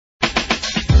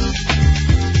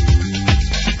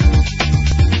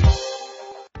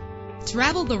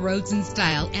Travel the roads in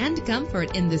style and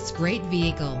comfort in this great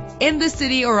vehicle. In the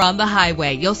city or on the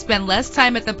highway, you'll spend less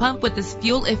time at the pump with this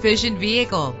fuel-efficient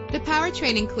vehicle. The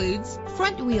powertrain includes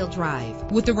front-wheel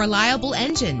drive with a reliable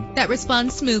engine that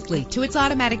responds smoothly to its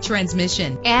automatic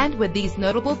transmission. And with these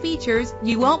notable features,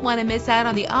 you won't want to miss out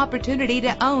on the opportunity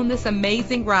to own this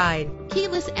amazing ride.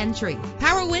 Keyless entry,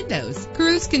 power windows,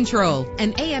 cruise control,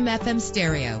 an AM/FM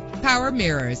stereo, power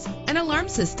mirrors, an alarm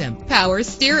system, power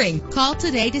steering. Call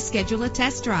today to schedule a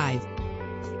test drive.